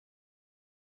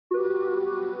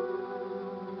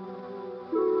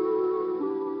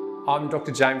I'm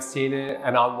Dr. James Tiernan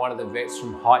and I'm one of the vets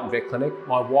from Heighton Vet Clinic.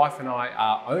 My wife and I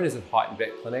are owners of Heighton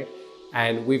Vet Clinic,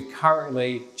 and we've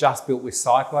currently just built with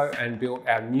Cyclo and built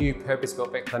our new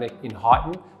purpose-built vet clinic in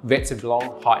Heighton, Vets That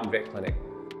Belong Heighton Vet Clinic.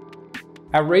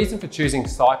 Our reason for choosing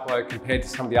Cyclo compared to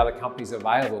some of the other companies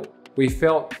available, we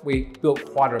felt we built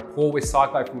quite a rapport with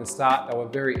Cyclo from the start. They were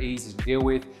very easy to deal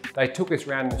with. They took us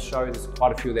around and showed us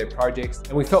quite a few of their projects,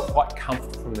 and we felt quite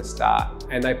comfortable from the start.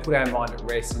 And they put our mind at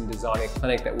rest in designing a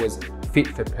clinic that was fit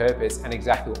for purpose and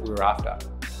exactly what we were after.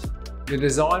 The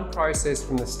design process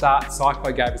from the start,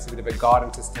 Cyclo gave us a bit of a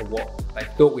guidance as to what they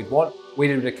thought we'd want. We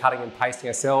did a bit of cutting and pasting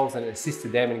ourselves and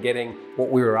assisted them in getting what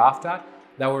we were after.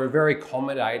 They were very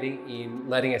accommodating in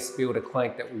letting us build a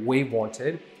clinic that we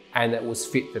wanted and that was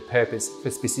fit for purpose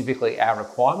for specifically our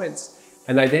requirements.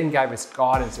 And they then gave us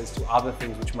guidance as to other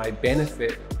things which may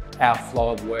benefit our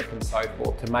flow of work and so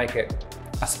forth to make it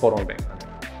a spot-on vet clinic.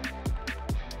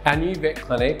 Our new vet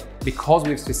clinic, because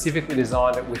we've specifically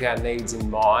designed it with our needs in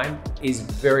mind, is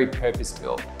very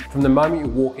purpose-built. From the moment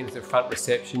you walk into the front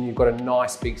reception, you've got a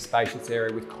nice big spacious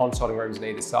area with consulting rooms on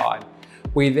either side.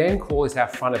 We then call this our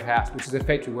front of house, which is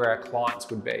effectively where our clients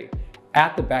would be.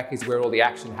 Out the back is where all the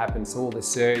action happens, so all the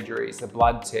surgeries, the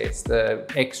blood tests, the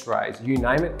x-rays, you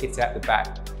name it, it's out the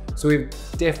back. So we've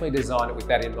definitely designed it with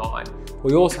that in mind.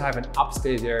 We also have an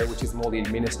upstairs area, which is more the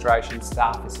administration,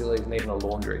 staff facilities, and even a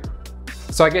laundry.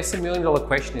 So I guess the million-dollar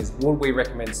question is, would we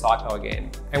recommend Cyclo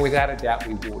again? And without a doubt,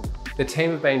 we would. The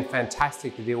team have been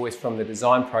fantastic to deal with from the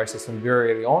design process from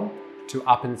very early on to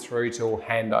up and through to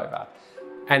handover.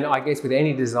 And I guess with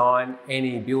any design,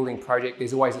 any building project,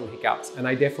 there's always little hiccups, and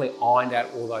they definitely ironed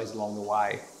out all those along the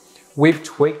way. We've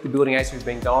tweaked the building as we've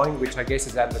been going, which I guess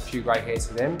has added a few grey hairs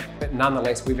for them, but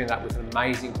nonetheless, we've ended up with an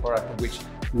amazing product of which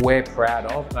we're proud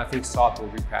of, and I think Cyclo will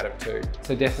be proud of too.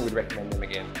 So definitely would recommend them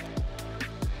again.